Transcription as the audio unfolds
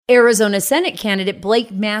Arizona Senate candidate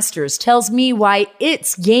Blake Masters tells me why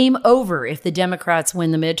it's game over if the Democrats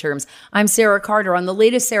win the midterms. I'm Sarah Carter. On the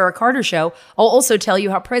latest Sarah Carter Show, I'll also tell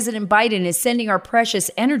you how President Biden is sending our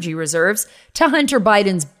precious energy reserves to Hunter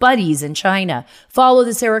Biden's buddies in China. Follow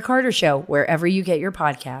the Sarah Carter Show wherever you get your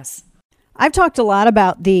podcasts. I've talked a lot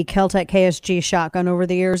about the Kel-Tec KSG shotgun over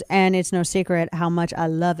the years, and it's no secret how much I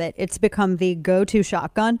love it. It's become the go-to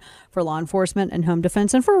shotgun for law enforcement and home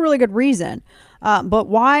defense, and for a really good reason. But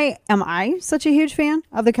why am I such a huge fan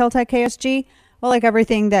of the Kel-Tec KSG? Well, like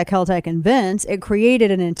everything that Kel-Tec invents, it created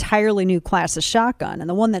an entirely new class of shotgun. And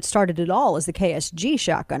the one that started it all is the KSG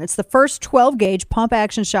shotgun. It's the first 12-gauge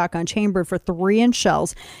pump-action shotgun chambered for 3-inch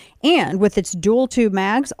shells. And with its dual tube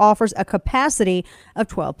mags, offers a capacity of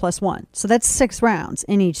 12 plus 1. So that's 6 rounds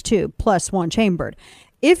in each tube, plus 1 chambered.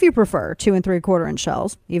 If you prefer 2 3/4-inch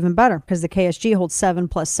shells, even better, because the KSG holds 7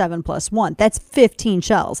 plus 7 plus 1. That's 15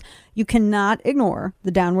 shells. You cannot ignore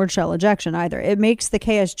the downward shell ejection either. It makes the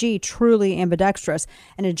KSG truly ambidextrous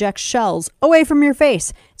and ejects shells away from your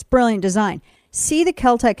face. It's brilliant design. See the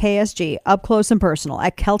Kel-Tec KSG up close and personal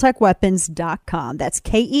at keltecweapons.com. That's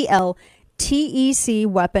KELTEC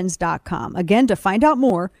weapons.com. Again, to find out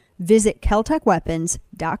more, visit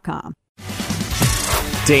keltecweapons.com.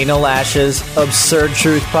 Dana Lash's Absurd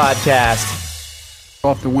Truth Podcast.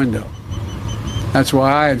 Off the window. That's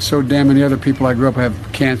why I and so damn many other people I grew up have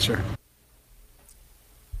cancer.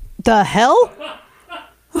 The hell?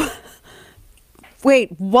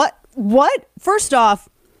 Wait, what? What? First off,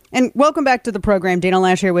 and welcome back to the program. Dana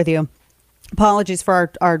Lash here with you. Apologies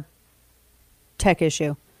for our tech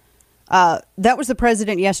issue. That was the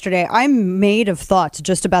president yesterday. I'm made of thoughts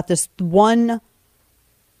just about this one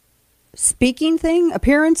speaking thing,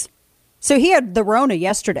 appearance. So he had the Rona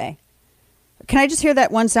yesterday. Can I just hear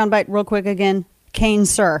that one soundbite real quick again? Kane,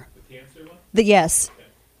 sir. The cancer one? Yes. Okay.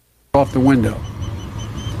 Off the window.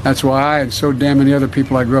 That's why I and so damn many other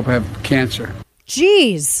people I grew up have cancer.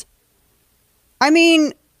 Jeez. I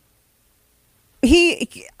mean,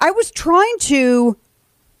 I was trying to,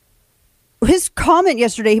 his comment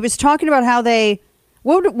yesterday, he was talking about how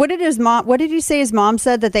what did he say his mom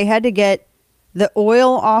said, that they had to get the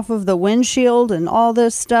oil off of the windshield and all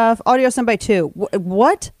this stuff. Audio soundbite 2.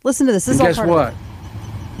 What? Listen to this. This is guess what?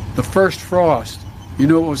 The first frost, you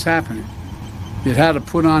know what was happening? You had to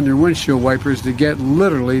put on your windshield wipers to get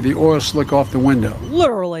literally the oil slick off the window.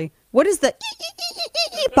 Literally. What is the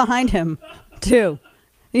behind him, too?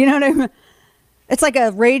 You know what I mean? It's like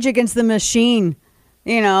a Rage Against the Machine,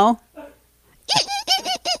 you know?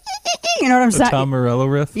 You know what I'm saying? The Tom Morello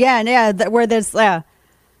riff? Yeah, where there's...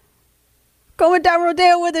 going down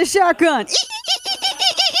Rodeo with a shotgun.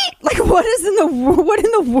 Like, what in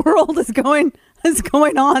the world is going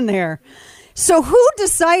on there? So who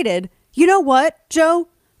decided, you know what, Joe?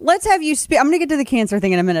 Let's have you speak. I'm going to get to the cancer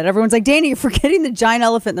thing in a minute. Everyone's like, Danny, you're forgetting the giant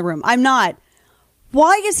elephant in the room. I'm not.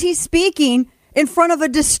 Why is he speaking in front of a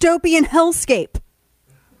dystopian hellscape?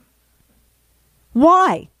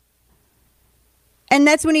 Why? And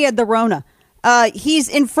that's when he had the Rona. He's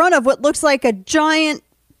in front of what looks like a giant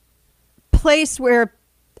place where,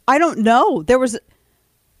 I don't know,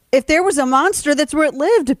 if there was a monster, that's where it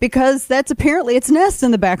lived, because that's apparently its nest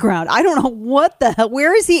in the background. I don't know what the hell.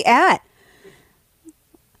 Where is he at?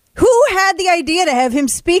 Who had the idea to have him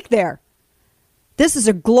speak there? This is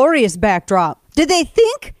a glorious backdrop. Did they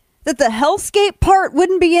think that the hellscape part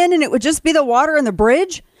wouldn't be in and it would just be the water and the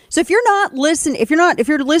bridge? So if you're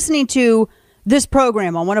listening to this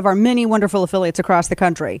program on one of our many wonderful affiliates across the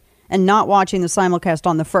country and not watching the simulcast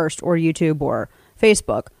on the First or YouTube or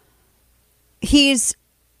Facebook, he's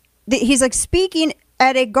like speaking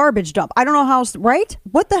at a garbage dump. I don't know how, right?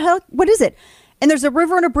 What the hell? What is it? And there's a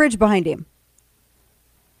river and a bridge behind him.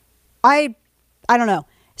 I don't know.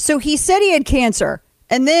 So he said he had cancer,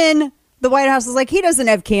 and then the White House is like, he doesn't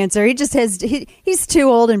have cancer. He just has, he's too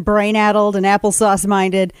old and brain addled and applesauce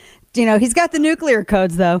minded. You know, he's got the nuclear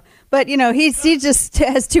codes though, but you know, he just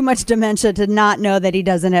has too much dementia to not know that he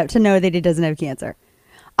doesn't have cancer.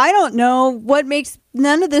 I don't know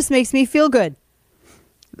none of this makes me feel good.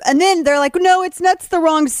 And then they're like, no, that's the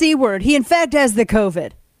wrong C word. He in fact has the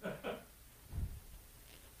COVID.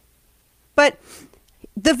 But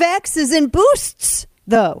the vax is in boosts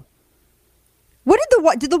though. What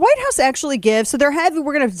did the White House actually give? So we're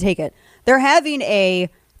going to have to take it. They're having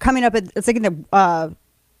coming up it's like in the,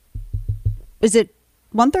 is it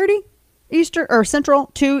 1:30 Eastern or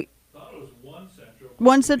Central? 2? I thought it was 1 Central.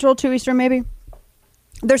 1 Central, 2 Eastern, maybe.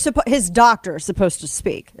 His doctor is supposed to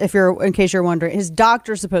speak. In case you're wondering, his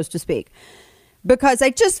doctor's supposed to speak, because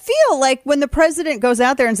I just feel like when the president goes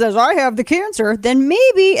out there and says, "I have the cancer," then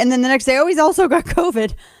maybe, and then the next day, oh, he's also got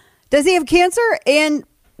COVID. Does he have cancer? And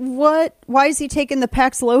Why is he taking the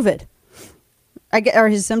Paxlovid? Are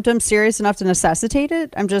his symptoms serious enough to necessitate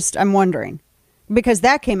it? I'm wondering, because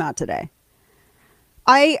that came out today.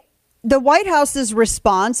 The White House's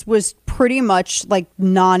response was pretty much like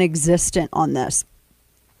non-existent on this,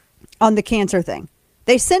 on the cancer thing.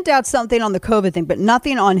 They sent out something on the COVID thing, but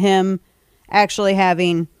nothing on him actually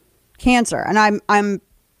having cancer. And I'm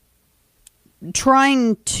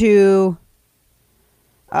trying to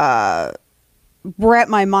wrap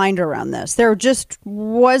my mind around this. There just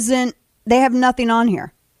wasn't. They have nothing on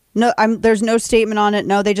here. No, there's no statement on it.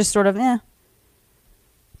 No, they just sort of,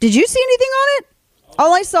 Did you see anything on it?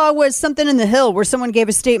 All I saw was something in the Hill where someone gave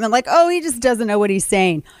a statement like, oh, he just doesn't know what he's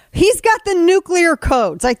saying. He's got the nuclear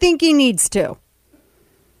codes. I think he needs to.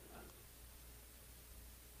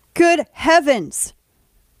 Good heavens.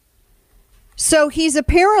 So he's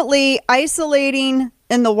apparently isolating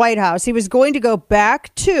in the White House. He was going to go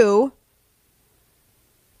back to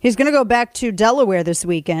Delaware this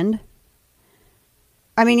weekend.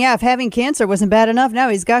 I mean, if having cancer wasn't bad enough, now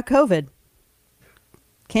he's got COVID.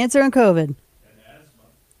 Cancer and COVID. And asthma.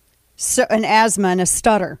 So, an asthma and a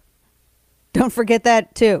stutter. Don't forget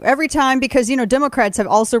that, too. Every time, because, Democrats have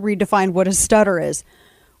also redefined what a stutter is.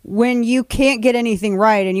 When you can't get anything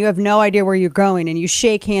right and you have no idea where you're going and you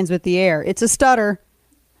shake hands with the air, it's a stutter.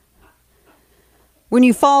 When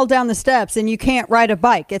you fall down the steps and you can't ride a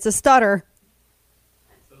bike, it's a stutter.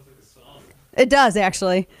 Sounds like a song. It does,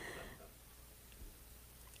 actually.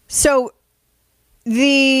 So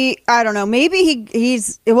I don't know, maybe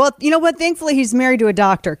he's, well, you know what? Thankfully, he's married to a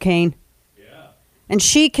doctor, Kane. Yeah. And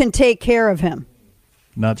she can take care of him.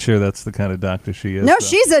 Not sure that's the kind of doctor she is. No, though.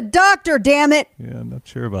 She's a doctor, damn it. Yeah, I'm not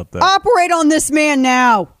sure about that. Operate on this man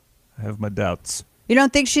now. I have my doubts. You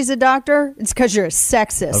don't think she's a doctor? It's because you're a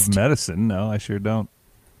sexist. Of medicine? No, I sure don't.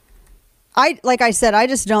 Like I said, I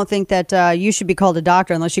just don't think that you should be called a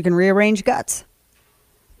doctor unless you can rearrange guts.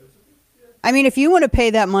 I mean, if you want to pay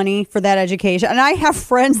that money for that education, and I have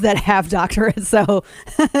friends that have doctorates, so,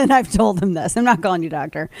 and I've told them this. I'm not calling you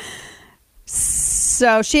doctor.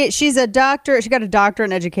 So she's a doctor. She got a doctorate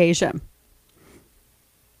in education.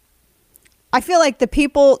 I feel like the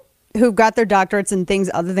people who got their doctorates in things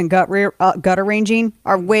other than gut arranging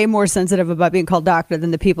are way more sensitive about being called doctor than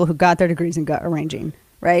the people who got their degrees in gut arranging,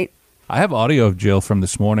 right? I have audio of Jill from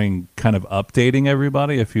this morning kind of updating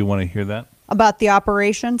everybody if you want to hear that. About the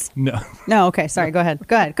operations? No. No, okay, sorry, go ahead.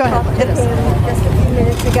 Hit us. Just a few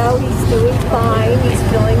minutes ago. He's doing fine. He's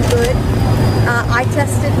feeling good. I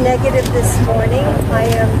tested negative this morning. I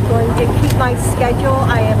am going to keep my schedule.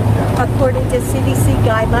 I am, according to CDC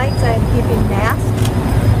guidelines, I am keeping masks.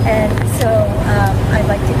 And so I'd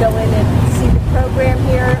like to go in and see the program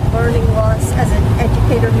here. Learning loss as an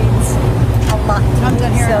educator means a lot to me. I'm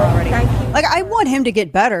done hearing already. Thank you. Like, I want him to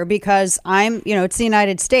get better because it's the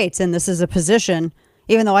United States, and this is a position,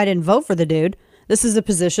 even though I didn't vote for the dude, this is a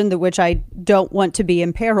position that which I don't want to be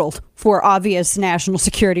imperiled for obvious national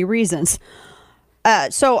security reasons.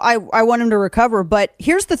 So I want him to recover. But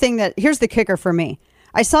here's the kicker for me.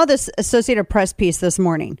 I saw this Associated Press piece this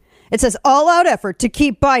morning. It says, all-out effort to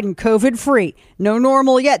keep Biden COVID-free. No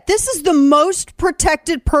normal yet. This is the most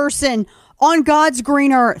protected person on God's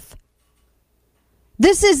green earth.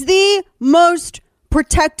 This is the most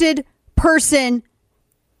protected person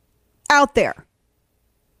out there.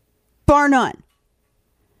 Bar none.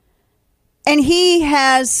 And he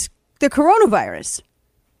has the coronavirus.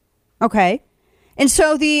 Okay. And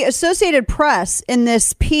so the Associated Press in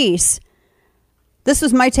this piece, this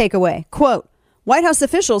was my takeaway. Quote, White House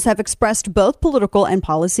officials have expressed both political and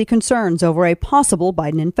policy concerns over a possible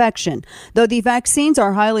Biden infection. Though the vaccines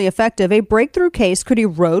are highly effective, a breakthrough case could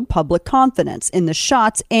erode public confidence in the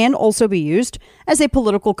shots and also be used as a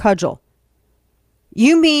political cudgel.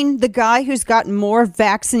 You mean the guy who's gotten more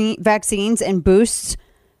vaccines and boosts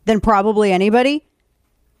than probably anybody?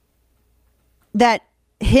 That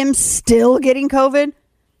him still getting COVID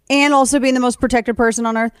and also being the most protected person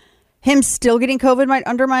on earth? Him still getting COVID might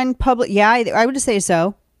undermine public. Yeah, I would say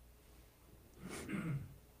so.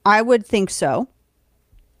 I would think so.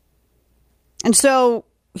 And so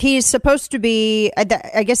he's supposed to be,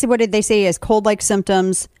 I guess, what did they say, he has cold-like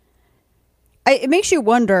symptoms. It makes you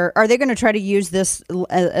wonder, are they going to try to use this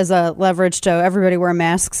as a leverage to everybody wear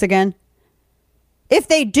masks again? If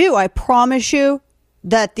they do, I promise you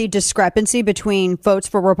that the discrepancy between votes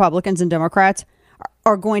for Republicans and Democrats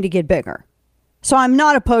are going to get bigger. So I'm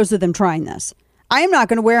not opposed to them trying this. I am not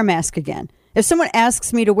going to wear a mask again. If someone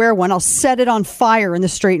asks me to wear one, I'll set it on fire in the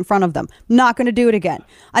street in front of them. I'm not going to do it again.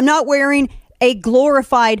 I'm not wearing a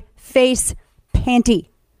glorified face panty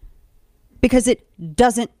because it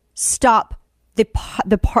doesn't stop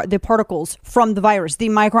the particles from the virus. The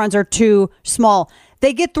microns are too small.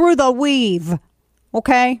 They get through the weave.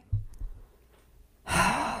 Okay.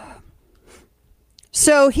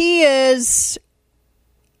 So he is.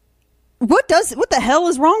 What the hell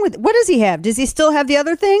is wrong with? What does he have? Does he still have the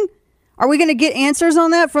other thing? Are we going to get answers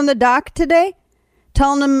on that from the doc today?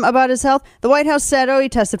 Telling him about his health. The White House said, he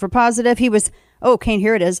tested for positive. He was, Kane,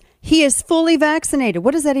 here it is. He is fully vaccinated.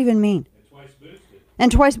 What does that even mean?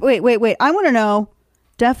 And twice, wait. I want to know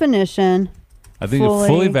definition. I think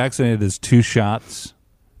fully vaccinated is 2 shots,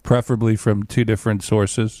 preferably from 2 different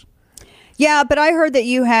sources. Yeah, but I heard that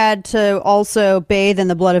you had to also bathe in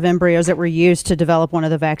the blood of embryos that were used to develop one of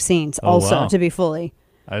the vaccines to be fully.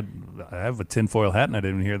 I have a tinfoil hat and I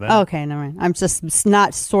didn't even hear that. Okay, never mind. I'm just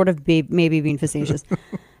not sort of maybe being facetious.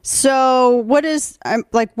 So what is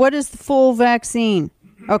the full vaccine?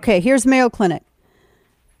 Okay, here's Mayo Clinic.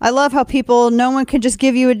 I love how no one can just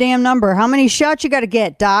give you a damn number. How many shots you got to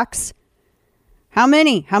get, docs? How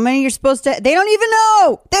many? How many you're supposed to? They don't even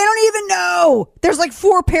know. They don't even know. There's like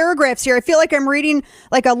 4 paragraphs here. I feel like I'm reading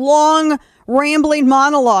like a long rambling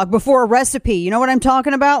monologue before a recipe. You know what I'm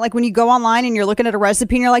talking about? Like when you go online and you're looking at a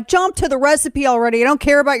recipe and you're like, jump to the recipe already. I don't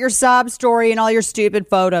care about your sob story and all your stupid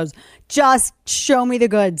photos. Just show me the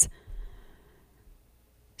goods.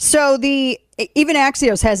 So even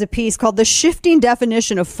Axios has a piece called The Shifting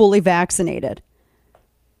Definition of Fully Vaccinated.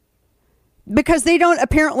 Because they don't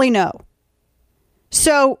apparently know.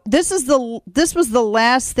 So this was the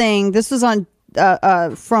last thing. This was on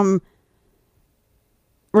from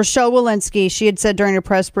Rochelle Walensky. She had said during a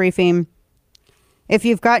press briefing, if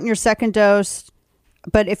you've gotten your second dose,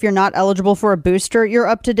 but if you're not eligible for a booster, you're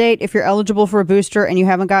up to date. If you're eligible for a booster and you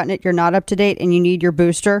haven't gotten it, you're not up to date and you need your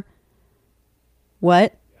booster.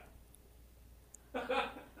 What?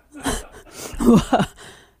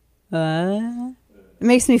 It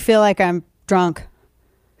makes me feel like I'm drunk.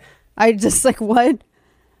 I just like,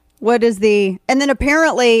 what is and then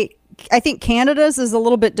apparently I think Canada's is a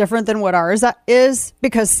little bit different than what ours is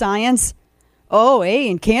because science.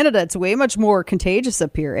 In Canada, it's way much more contagious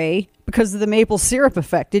up here, because of the maple syrup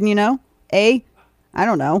effect. Didn't you know? I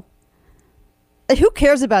don't know. Who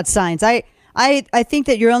cares about science? I think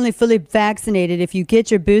that you're only fully vaccinated if you get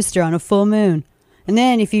your booster on a full moon. And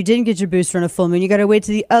then if you didn't get your booster on a full moon, you got to wait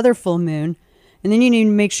to the other full moon. And then you need to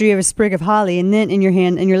make sure you have a sprig of holly and then in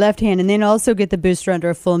your left hand, and then also get the booster under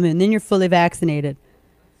a full moon. Then you're fully vaccinated.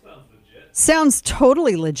 Sounds legit. Sounds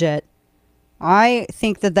totally legit. I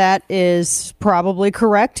think that is probably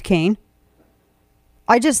correct, Kane.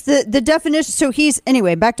 The definition. So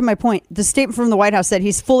anyway, back to my point. The statement from the White House said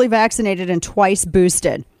he's fully vaccinated and twice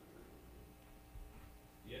boosted.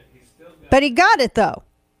 Yeah, but he got it though.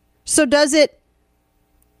 So does it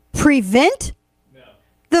prevent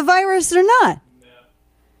the virus or not?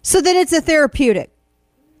 So then it's a therapeutic.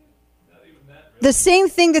 Not even that, really. The same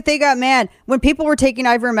thing that they got mad when people were taking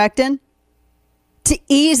ivermectin to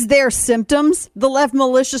ease their symptoms. The left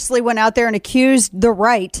maliciously went out there and accused the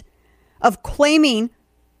right of claiming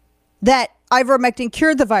that ivermectin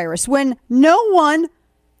cured the virus when no one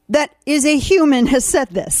that is a human has said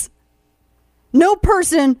this. No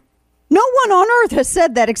one on earth has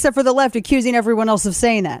said that except for the left accusing everyone else of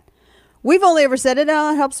saying that. We've only ever said it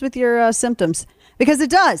helps with your symptoms. Because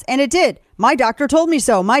it does, and it did. My doctor told me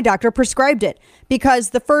so. My doctor prescribed it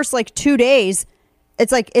because the first 2 days,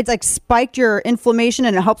 it's like spiked your inflammation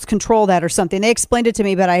and it helps control that or something. They explained it to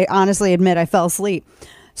me, but I honestly admit I fell asleep.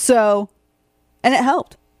 So, and it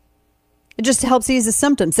helped. It just helps ease the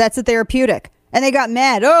symptoms. That's a therapeutic. And they got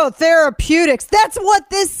mad. Oh, therapeutics. That's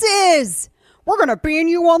what this is. We're going to ban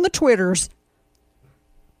you on the Twitters.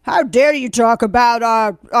 How dare you talk about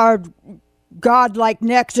our God-like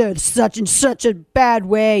nectar such and such a bad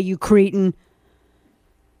way, you cretin.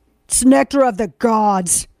 It's nectar of the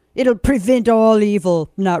gods. It'll prevent all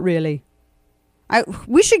evil. Not really.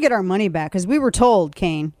 We should get our money back because we were told,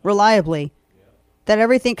 Kane, reliably, that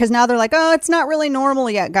everything, because now they're like, it's not really normal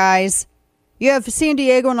yet, guys. You have San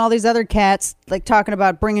Diego and all these other cats talking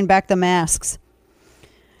about bringing back the masks.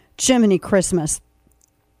 Jiminy Christmas.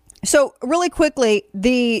 So really quickly,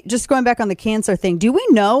 just going back on the cancer thing, do we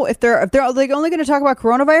know if they're only going to talk about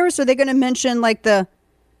coronavirus, or are they going to mention the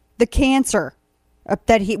cancer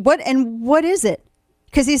that what is it?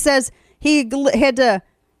 Because he says he had to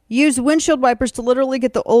use windshield wipers to literally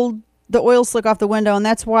get the oil slick off the window, and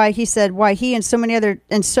that's why he said why he and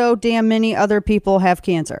so damn many other people have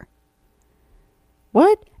cancer.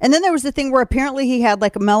 What? And then there was the thing where apparently he had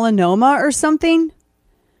melanoma or something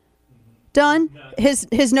done.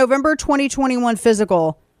 His November 2021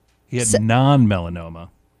 physical. He had non-melanoma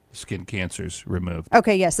skin cancers removed.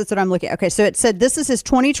 Okay, yes, that's what I'm looking at. Okay, so it said this is his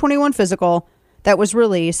 2021 physical. that was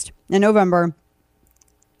released in November.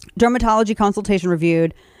 Dermatology consultation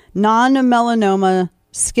reviewed non-melanoma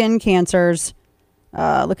skin cancers.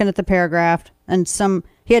 Looking at the paragraph, and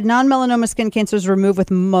he had non-melanoma skin cancers removed with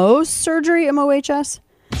Mohs surgery, MOHS,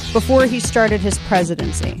 before he started his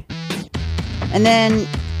presidency. And then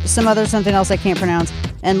something else I can't pronounce,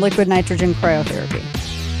 and liquid nitrogen cryotherapy.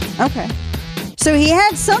 Okay. So he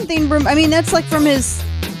had something, I mean, that's like from his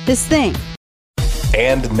thing.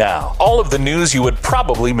 And now, all of the news you would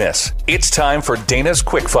probably miss. It's time for Dana's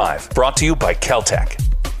Quick Five, brought to you by Caltech.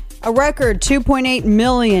 A record 2.8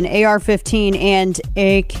 million AR-15 and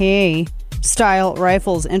AK style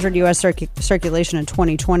rifles entered U.S. circulation in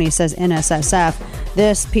 2020, says NSSF.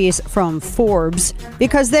 This piece from Forbes,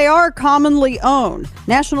 because they are commonly owned.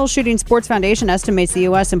 National Shooting Sports Foundation estimates the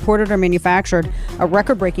U.S. imported or manufactured a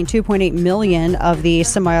record-breaking 2.8 million of the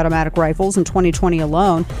semi-automatic rifles in 2020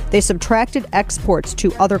 alone. They subtracted exports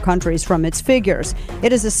to other countries from its figures.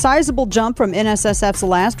 It is a sizable jump from NSSF's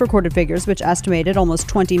last recorded figures, which estimated almost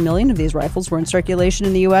 20 million of these rifles were in circulation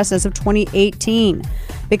in the U.S. as of 2018,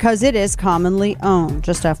 because it is commonly owned,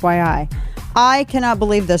 just FYI. I cannot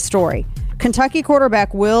believe this story. Kentucky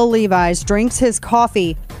quarterback Will Levis drinks his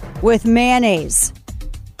coffee with mayonnaise.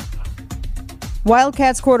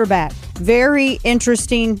 Wildcats quarterback, very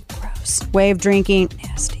interesting, gross way of drinking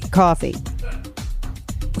nasty coffee.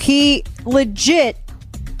 He legit,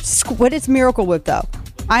 what is Miracle Whip though?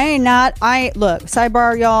 Look,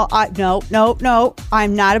 sidebar y'all, no,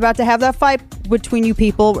 I'm not about to have that fight between you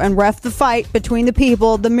people and ref the fight between the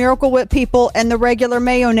people, the Miracle Whip people and the regular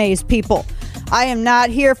mayonnaise people. I am not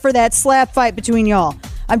here for that slap fight between y'all.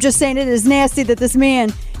 I'm just saying it is nasty that this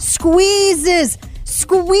man squeezes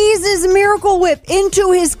Miracle Whip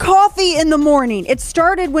into his coffee in the morning. It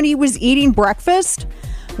started when he was eating breakfast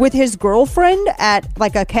with his girlfriend at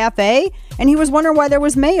like a cafe, and he was wondering why there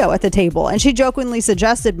was mayo at the table. And she jokingly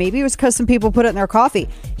suggested maybe it was because some people put it in their coffee.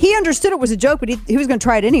 He understood it was a joke, but he was going to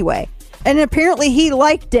try it anyway. And apparently he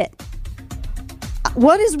liked it.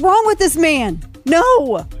 What is wrong with this man?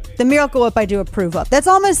 No. The Miracle Whip I do approve of. That's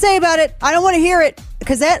all I'm going to say about it. I don't want to hear it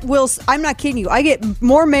because that will, I'm not kidding you. I get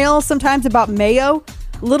more mail sometimes about mayo.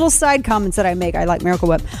 Little side comments that I make. I like Miracle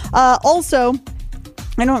Whip. Also,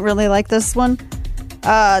 I don't really like this one.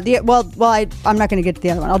 I'm not going to get to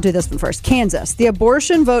the other one. I'll do this one first. Kansas. The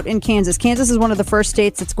abortion vote in Kansas. Kansas is one of the first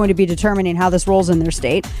states that's going to be determining how this rolls in their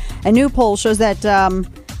state. A new poll shows that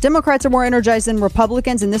Democrats are more energized than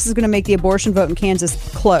Republicans, and this is going to make the abortion vote in Kansas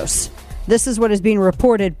close. This is what is being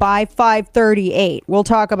reported by 538. We'll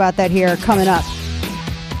talk about that here coming up.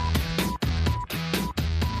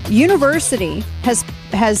 University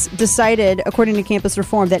has decided, according to campus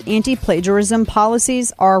reform, that anti-plagiarism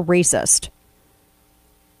policies are racist.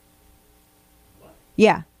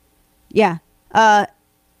 Yeah.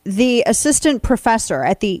 The assistant professor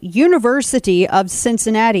at the University of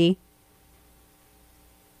Cincinnati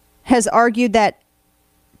has argued that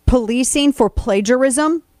policing for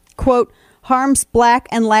plagiarism, quote, harms Black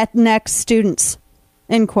and Latinx students,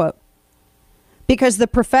 end quote. Because the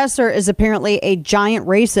professor is apparently a giant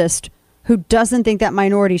racist who doesn't think that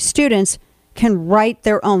minority students can write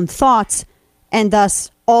their own thoughts, and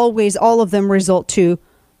thus always all of them result to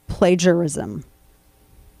plagiarism.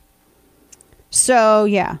 So,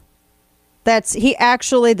 yeah, this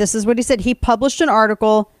is what he said. He published an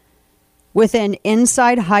article within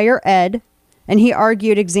Inside Higher Ed, and he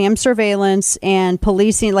argued exam surveillance and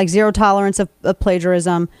policing, like zero tolerance of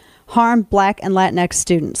plagiarism, harm Black and Latinx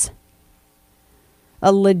students.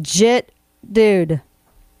 A legit dude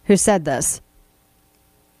who said this.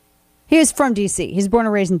 He is from D.C. He's born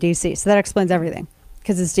and raised in D.C., so that explains everything,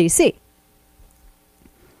 because it's D.C.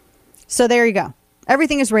 So there you go.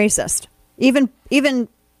 Everything is racist. Even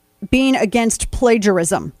being against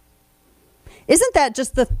plagiarism. Isn't that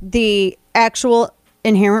just the actual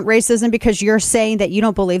inherent racism, because you're saying that you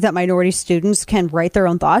don't believe that minority students can write their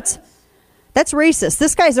own thoughts? That's racist.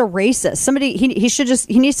 This guy's a racist.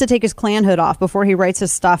 He needs to take his Klan hood off before he writes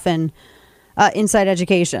his stuff in Inside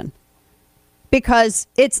Education. Because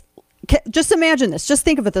just imagine this. Just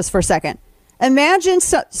think of this for a second. Imagine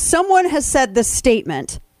someone has said this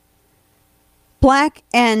statement. Black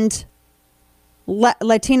and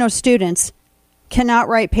Latino students cannot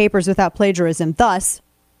write papers without plagiarism. Thus,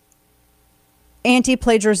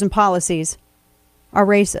 anti-plagiarism policies are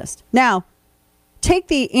racist. Now, take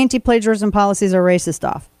the anti-plagiarism policies are racist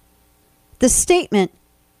off. The statement,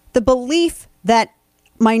 the belief that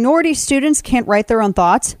minority students can't write their own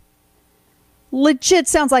thoughts, legit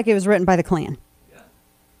sounds like it was written by the Klan. Yeah.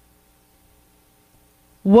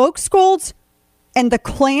 Woke scolds and the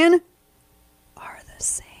Klan are the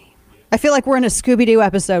same. I feel like we're in a Scooby-Doo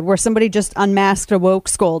episode where somebody just unmasked a woke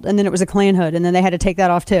scold and then it was a Klan hood and then they had to take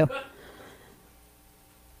that off too.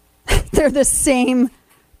 They're the same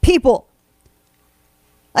people.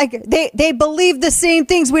 Like, they believe the same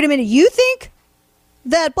things. Wait a minute, you think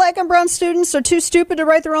that black and brown students are too stupid to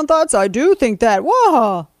write their own thoughts? I do think that.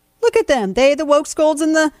 Whoa, look at them. The woke scolds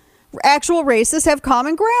and the actual racists have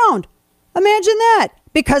common ground. Imagine that.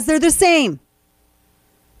 Because they're the same.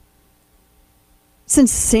 It's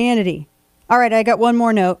insanity. All right, I got one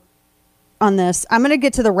more note on this. I'm going to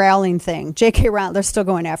get to the Rowling thing. J.K. Rowling, they're still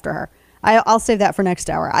going after her. I'll save that for next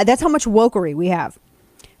hour. That's how much wokery we have.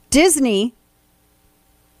 Disney,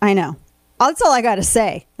 I know. That's all I got to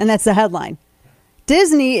say, and that's the headline.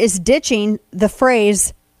 Disney is ditching the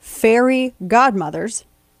phrase fairy godmothers.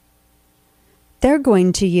 They're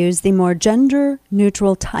going to use the more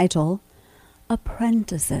gender-neutral title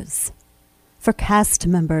apprentices for cast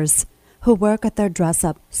members who work at their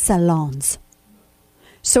dress-up salons.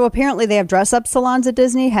 So apparently they have dress-up salons at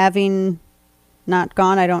Disney, having not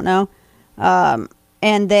gone, I don't know.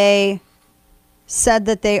 And they said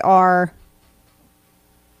that they are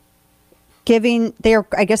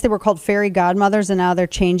I guess they were called fairy godmothers, and now they're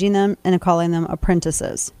changing them and calling them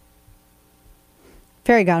apprentices.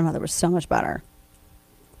 Fairy godmother was so much better.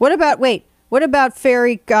 What about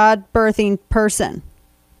fairy god birthing person?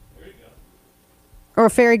 There you go. Or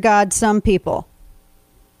fairy god some people.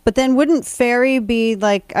 But then wouldn't fairy be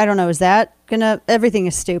like, I don't know, is that gonna, everything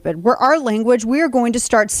is stupid. Our language, we are going to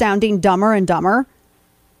start sounding dumber and dumber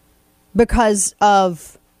because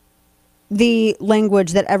of the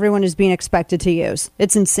language that everyone is being expected to use.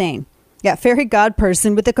 It's insane. Yeah, fairy god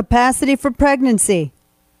person with the capacity for pregnancy.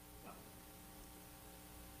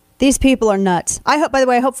 These people are nuts. By the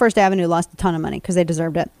way, I hope First Avenue lost a ton of money because they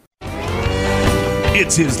deserved it.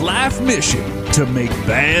 It's his life mission to make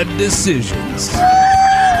bad decisions.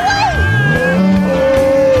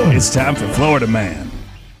 It's time for Florida Man.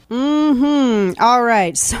 All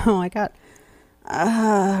right. So we got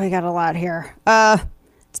a lot here.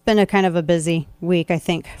 It's been a kind of a busy week, I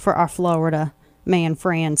think, for our Florida man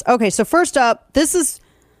friends. Okay, so first up,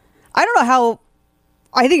 I don't know how,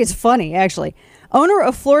 I think it's funny, actually. Owner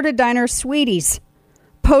of Florida diner Sweeties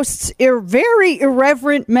posts very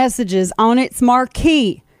irreverent messages on its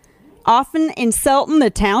marquee, often insulting the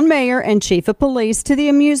town mayor and chief of police to the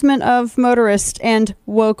amusement of motorists and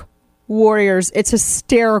woke warriors. It's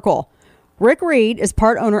hysterical. Rick Reed is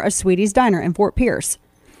part owner of Sweeties Diner in Fort Pierce.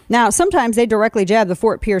 Now, sometimes they directly jab the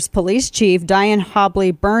Fort Pierce police chief, Diane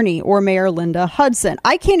Hobley Burney, or Mayor Linda Hudson.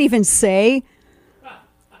 I can't even say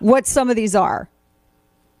what some of these are.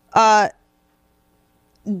 I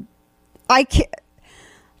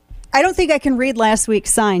don't think I can read last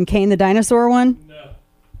week's sign, Kane the dinosaur one. No.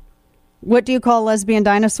 What do you call a lesbian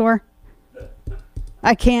dinosaur?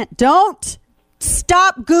 I can't. Don't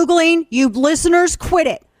stop Googling. You listeners, quit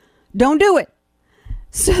it. Don't do it.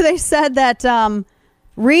 So they said that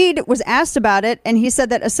Reed was asked about it, and he said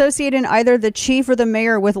that associating either the chief or the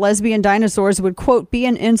mayor with lesbian dinosaurs would, quote, be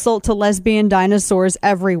an insult to lesbian dinosaurs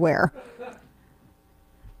everywhere.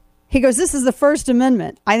 He goes, this is the First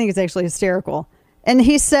Amendment. I think it's actually hysterical. And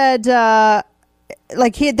he said,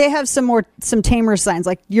 they have some tamer signs,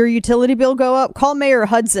 like your utility bill go up. Call Mayor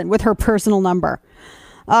Hudson with her personal number.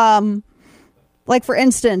 Like, for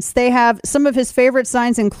instance, they have some of his favorite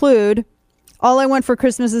signs include, all I want for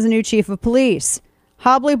Christmas is a new chief of police.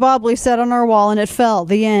 Hobbly Bobbly sat on our wall and it fell.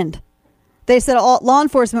 The end. They said all Law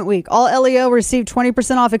Enforcement Week. All LEO received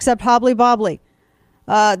 20% off except Hobbly Bobbly.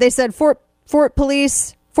 They said Fort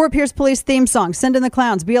Pierce Police theme song. Send in the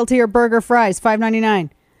clowns. BLT or burger fries. $5.99.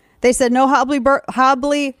 They said no Hobbly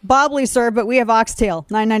Bobbly, sir, but we have oxtail.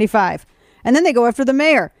 $9.95. And then they go after the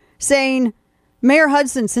mayor, saying, Mayor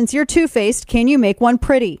Hudson, since you're two-faced, can you make one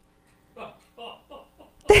pretty?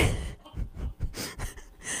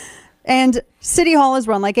 And City Hall is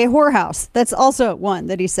run like a whorehouse. That's also one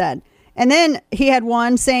that he said. And then he had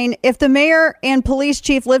one saying, if the mayor and police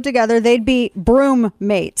chief lived together, they'd be broom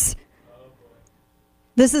mates.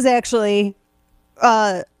 This is actually,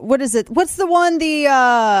 what is it? What's the one,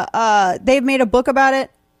 they've made a book about it?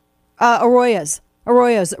 Arroyo's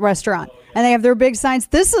restaurant. And they have their big signs.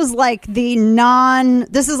 This is like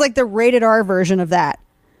the rated R version of that.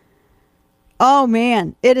 Oh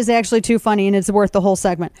man, it is actually too funny, and it's worth the whole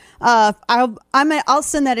segment. I'll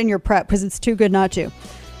send that in your prep because it's too good not to.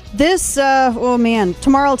 This, oh man,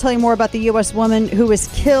 tomorrow I'll tell you more about the U.S. woman who was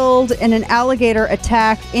killed in an alligator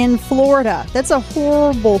attack in Florida. That's a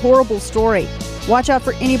horrible, horrible story. Watch out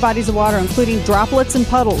for any bodies of water, including droplets and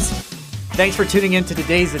puddles. thanks for tuning in to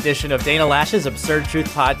today's edition of Dana Lash's Absurd Truth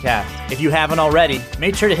Podcast. If you haven't already,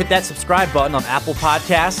 make sure to hit that subscribe button on Apple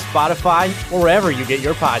Podcasts, Spotify, or wherever you get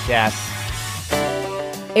your podcasts.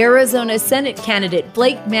 Arizona Senate candidate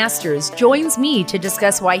Blake Masters joins me to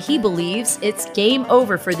discuss why he believes it's game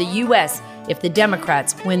over for the U.S. if the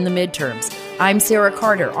Democrats win the midterms. I'm Sarah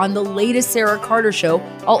Carter. On the latest Sarah Carter Show,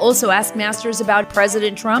 I'll also ask Masters about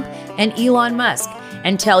President Trump and Elon Musk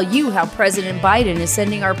and tell you how President Biden is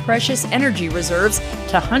sending our precious energy reserves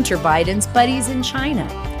to Hunter Biden's buddies in China.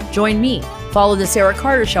 Join me. Follow the Sarah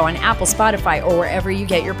Carter Show on Apple, Spotify, or wherever you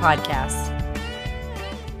get your podcasts.